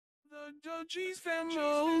The Dudgies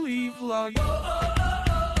family vlog.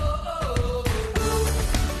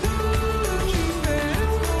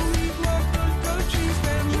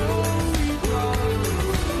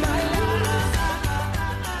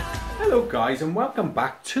 Hello guys and welcome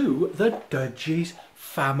back to the Dudgies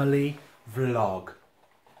family vlog.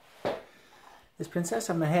 There's Princess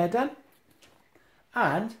having her hair done.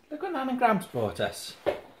 And look what Nan and Gramps bought us.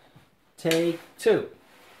 Take two.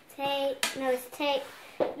 Take.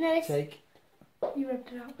 You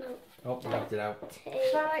ripped it out. No. Oh, we rubbed it out.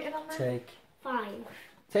 Should I write it on there? Take 5.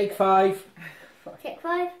 Take 5. Take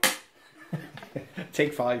 5.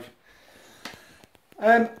 Take 5.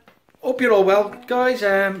 Hope you're all well, guys.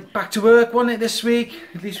 Back to work, wasn't it, this week?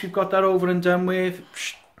 At least we've got that over and done with.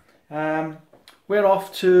 We're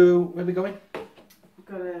off to, where are we going? We've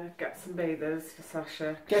got to get some bathers for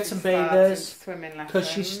Sasha. Get some bathers. Swimming lessons. Because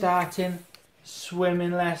she's starting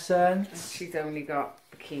swimming lessons. And she's only got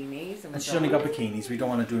bikinis. And she's only got bikinis. We don't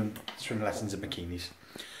want to do swimming lessons in bikinis.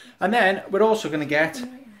 And then we're also going to get, what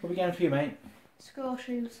are we getting for you, mate? School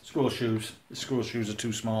shoes. School shoes. The school shoes are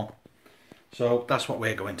too small. So that's what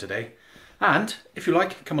we're going today. And if you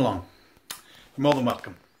like, come along. You're more than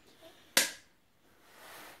welcome.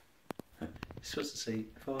 You're supposed to say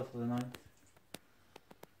 4th of the 9th.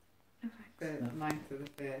 The 9th of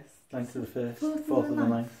the 1st. 9th of the 1st. 4th of the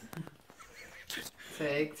 9th.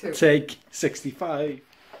 Take 2. Take 65.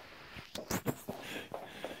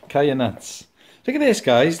 Okay, your nuts. Look at this,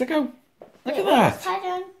 guys. Look at that.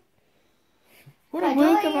 What a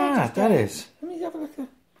work of art that is. Let me have a look at. Look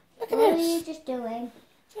at What are this. you just doing?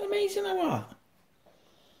 Is that amazing or what?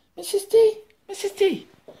 Mrs. D? Mrs. D?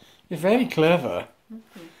 You're very clever.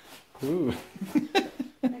 Ooh.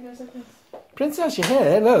 Princess, your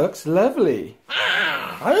hair looks lovely.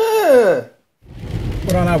 Ah.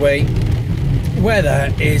 We're on our way.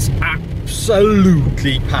 Weather is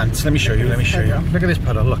absolutely pants. Let me show you, Look at this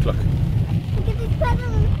puddle, look. Look at this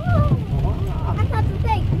puddle. Oh, I thought the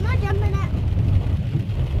thing. I'm not jumping it.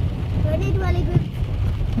 Ready, really good.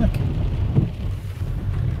 Look.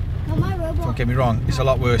 Oh, my robot. Don't get me wrong, it's a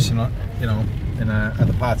lot worse in, in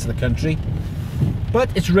other parts of the country. But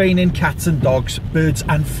it's raining cats and dogs, birds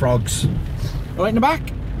and frogs. Right in the back?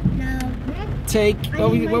 No. Take,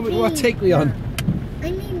 what take we on? I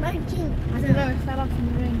need my jeans. I don't know, it fell off in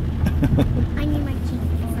the rain. I need my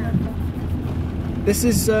jeans. This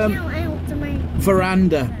is No, I want to my...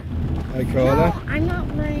 Veranda, I call No, her. I'm not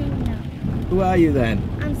wearing them. Who are you then?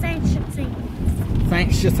 I'm saying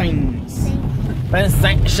Thanks your things. Thanks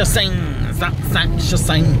your things. Thanks your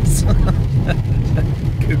things.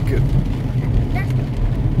 Good.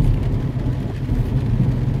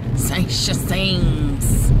 Thanks your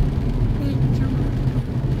things.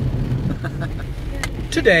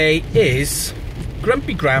 Today is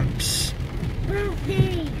Grumpy Gramps.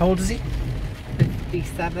 Birthday. How old is he?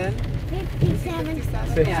 57. 57.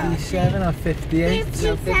 57 or 58?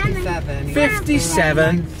 No, 57.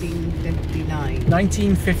 57. 1959.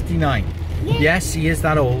 1959. Yes, he is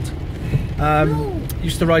that old. No.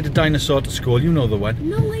 Used to ride a dinosaur to school, you know the one.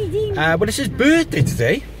 No, I didn't. But it's his birthday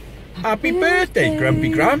today. Happy birthday, Grumpy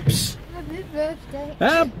Gramps. Happy birthday.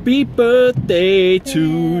 Happy birthday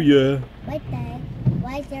to you. Birthday.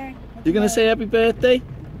 Why, sir? You're going to say happy birthday?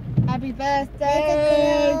 Happy There's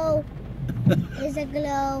birthday! a glow. There's a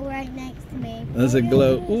glow right next to me. There's a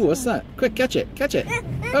glow. Ooh, what's that? Quick, catch it.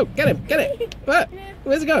 Oh, get it. What?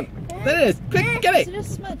 Where's it gone? There it is. Quick, get it. Is there a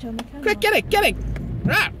smudge on the camera? Quick, get it.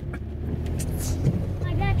 Ah.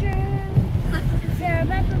 I got you. Is there a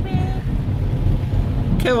pepper bear?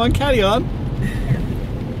 Come on, carry on.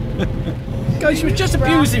 Guys, she was just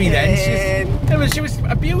abusing me then. She was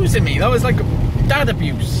abusing me. That was like dad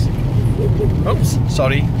abuse. Oops,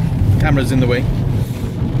 sorry. Camera's in the way.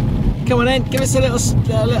 Come on in, give us a little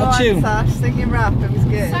tune. Sash, sing your rap, it was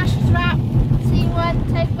good. Sash's rap. Scene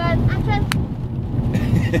 1, take 1, action.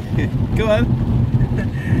 Go on.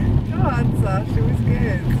 Go on, Sash, it was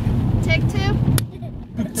good. Take 2.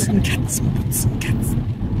 Boots and cats.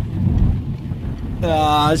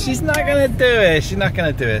 Ah, she's not gonna do it.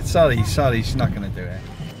 Sorry, she's not gonna do it.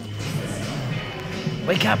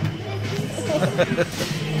 Wake up.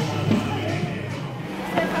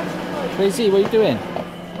 Crazy, what are you doing?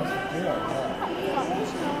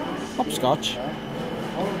 Hopscotch.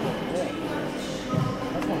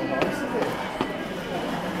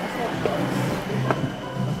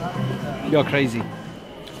 You're crazy. Do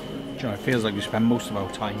you know, it feels like we spend most of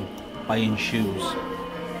our time buying shoes.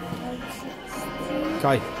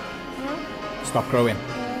 Kai, stop growing.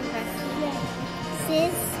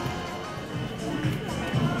 Sis.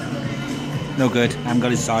 No good, I haven't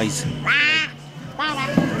got his size.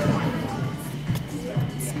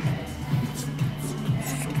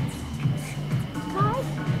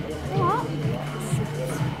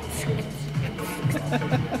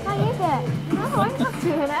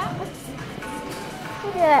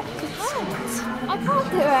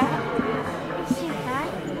 can't do it. It's too bad.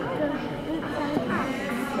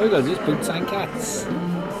 Look at these boots and cats.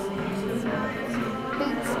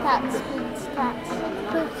 Boots, cats, boots, cats,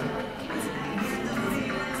 boots.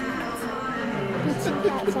 Boots and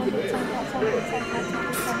cats, boots and cats, boots and cats,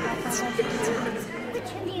 boots and cats. Which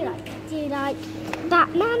one do you like? Do you like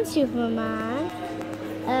Batman, Superman,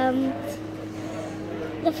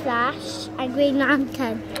 The Flash, and Green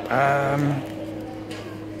Lantern?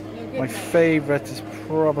 My favourite is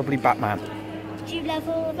probably Batman. Do you love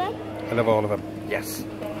all of them? I love all of them. Yes.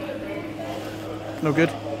 No good.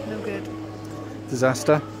 No good.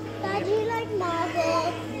 Disaster. Dad, do you like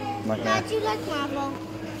Marvel? Nightmare. Dad, do you like Marvel?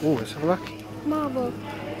 Oh, let's have a look. Marvel.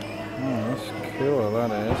 Oh, that's cool.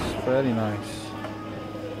 That is very nice.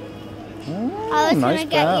 Oh, I was nice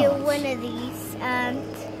gonna get you bells. one of these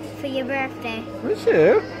for your birthday. Was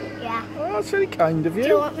you? Yeah. Oh, that's very kind of you. Do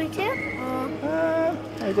you want me to? Or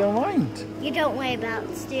I don't mind. you don't wear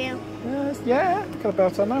belts, do you? Yeah, got a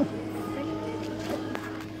belt on now.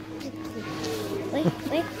 Wait.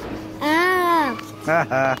 Ah!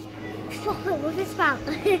 Haha. What is that?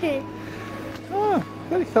 Oh,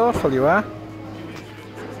 very thoughtful you are. Do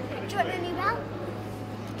you want a new belt?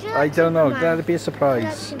 Do you I like don't know. Superman? That'd be a Do you like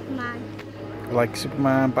surprise. Superman? I like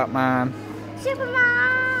Superman, Batman,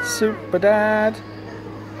 Superman! Super Dad.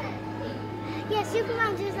 Yeah,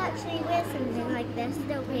 Superman does actually wear something like this,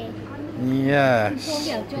 don't he? Yes,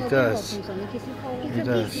 he does. He He could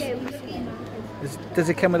does. be Superman. Does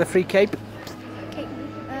it come with a free cape? Okay,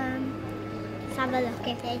 let's have a look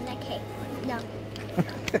if there's a cake. No.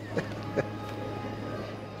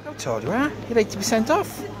 How tall you are? You're 80%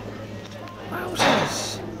 off.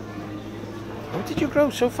 Wowzers. How did you grow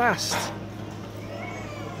so fast?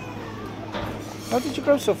 How did you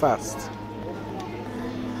grow so fast?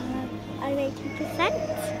 I'm 80%.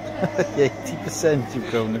 80% you've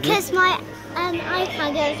grown, have you? Because my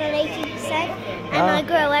iPad goes on 80%, and I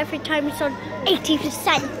grow every time it's on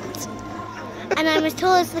 80%. And I'm as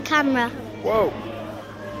tall as the camera. Whoa.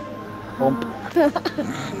 Bump.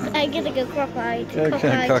 I'm gonna go crock-eyed.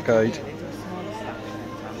 Okay, cockeyed.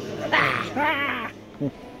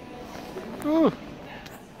 Oh.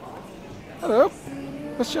 Hello.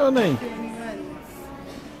 What's your name?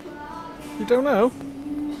 You don't know?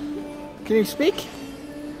 Can you speak?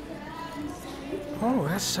 Oh,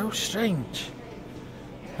 that's so strange.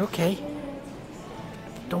 Okay.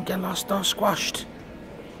 Don't get lost or squashed.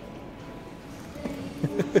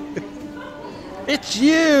 It's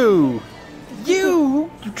you! You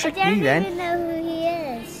tricked I me don't then. even know who he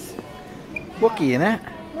is. Wookiee, innit?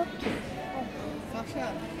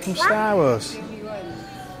 Sasha, From Star Wars. give me one.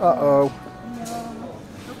 Uh-oh. No.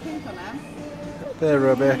 Go pink on them. They're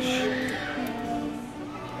rubbish.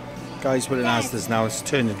 Guys, we're in Asda's now. It's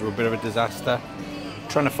turned into a bit of a disaster.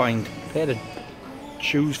 Trying to find a pair of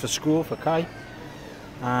shoes for school for Kai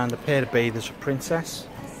and a pair of bathers for Princess.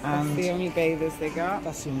 That's And the only bathers they got.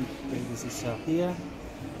 that's the only bathers they sell here.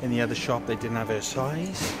 In the other shop, they didn't have her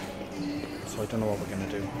size, so I don't know what we're going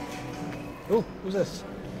to do. Oh, who's this?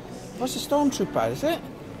 What's the Stormtrooper, is it?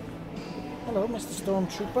 Hello, Mr.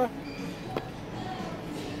 Stormtrooper.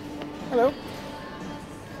 Hello.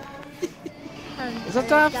 Is that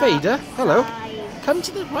Darth Vader? Hello. Come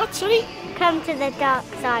to the what, sorry? Come to the dark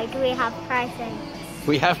side. We have presents.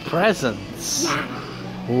 We have presents.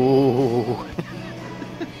 Oh.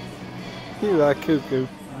 You are cuckoo.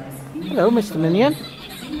 Hello, Mr. Minion.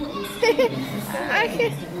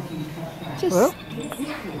 Hello.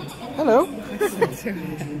 Hello.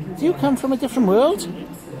 Do you come from a different world?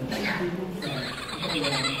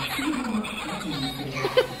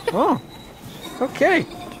 Oh. Okay.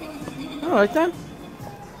 All right then.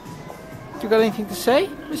 You got anything to say,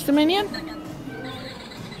 Mr. Minion?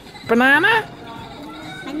 Banana?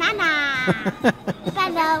 Banana.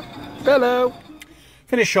 Hello. Hello.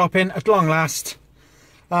 Finished shopping at long last.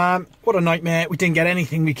 What a nightmare. We didn't get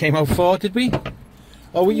anything we came out for, did we?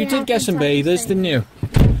 Oh, well, you did get some bathers, didn't you?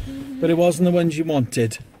 But it wasn't the ones you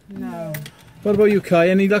wanted. No. What about you, Kai?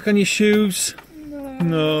 Any luck on your shoes?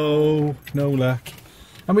 No. No luck.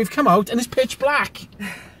 And we've come out and it's pitch black.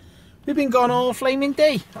 We've been gone all flaming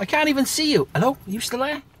day. I can't even see you. Hello? Are you still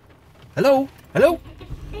there? Hello? Hello?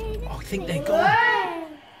 Oh, I think they're gone.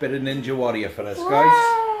 Bit of Ninja Warrior for us,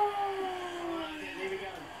 guys.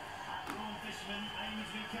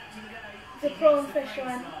 The prawnfish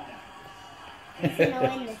one. It's gonna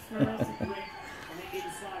win this now.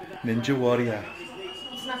 Ninja Warrior.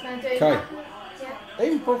 It's not gonna do it. Kai. Yeah. They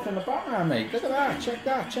even put in the background, mate. Look at that. Check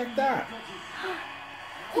that. Check that.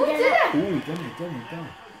 Oh, did it? Ooh, done it.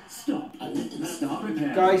 Stop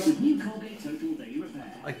repair. Guys, New Colgate Total Day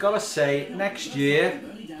Repair. I gotta say, next year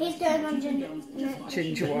He's going on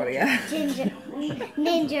Ginger Warrior.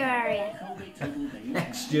 Ninja Warrior.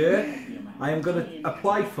 Next year, I am going to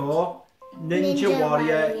apply for Ninja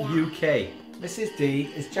Warrior UK. Mrs. D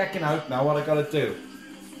is checking out now what I got to do.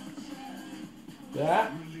 Yeah?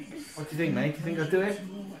 What do you think, mate? Do you think I'll do it?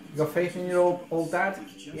 You got faith in your old dad?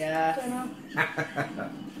 Yeah.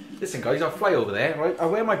 Listen, guys, I'll fly over there, right? I'll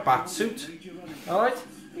wear my bat suit. Alright?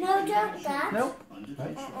 No, don't, Dad. No?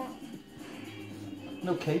 Right.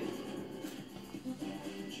 No cape.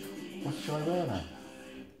 What shall I wear then?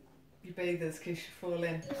 You bathers, in case you fall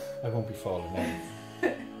in. I won't be falling in.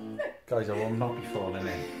 Guys, I will not be falling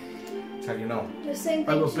in. Tell you no. The same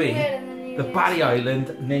I will thing be she wear and then you the wear- Barry Island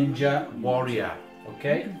Ninja Warrior.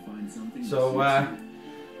 Okay? So,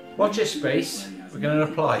 watch your space. We're going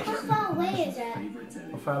to apply. How far away is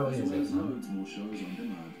it? How far away is it?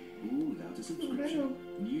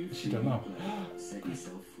 She don't know.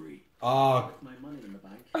 Oh,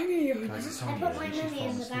 I knew you. guys, it's I on put my here. She's money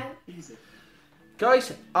in falling the asleep. bank.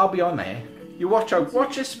 Guys, I'll be on there. You watch out.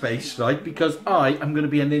 Watch your space, right? Because I am going to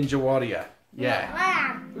be a Ninja Warrior. Yeah.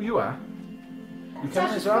 Wow. You are? You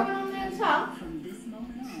coming as well?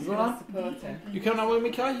 You going on? Support him. You coming on with me,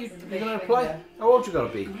 Kai? You going to apply? How old you got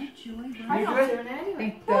to be? I'm You not do it? doing it anyway.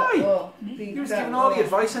 Beat Why? that wall. Beat He was that giving all the wall.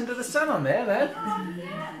 advice under the sun on there, then.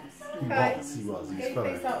 He Okay. was, he was. He's Get your full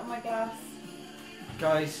face of it. out of my glass.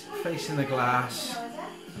 Guys, facing the glass.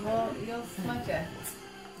 Well, you'll smudge it.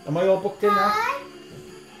 Am I all booked in now? Hi.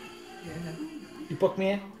 Yeah. You booked me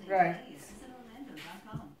in? Right.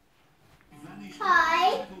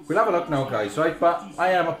 Hi. We'll have a look now, guys, right? But I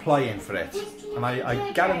am applying for it. And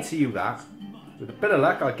I guarantee you that. With a bit of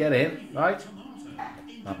luck, I'll get in, right?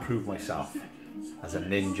 And I'll prove myself as a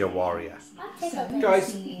Ninja Warrior. I'll take a bit.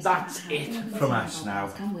 Guys, that's it from us now.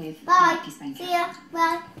 Bye. See ya.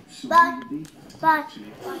 Bye. Bye. Bye.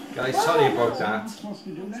 Guys, sorry about that.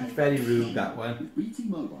 It's very rude, that one.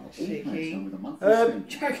 Shaky.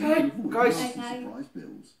 Guys,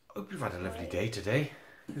 hope you've had a lovely day today.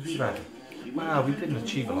 We've didn't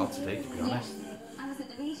achieve a lot today, to be honest.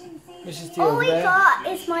 Mrs. D All over we there. got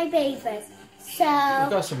is my bathers. So. We've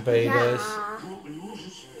got some bathers. Nah.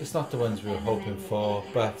 It's not the ones we were hoping for,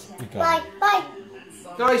 but we got Bye. it. Bye.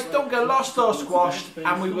 Guys, don't get lost or squashed,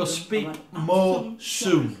 and we will speak more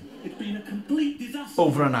soon. It's been a complete disaster.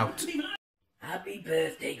 Over and out. Happy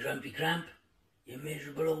birthday, Grumpy Cramp. You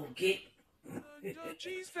miserable old git.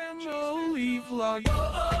 Dudgies family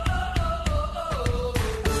vlog.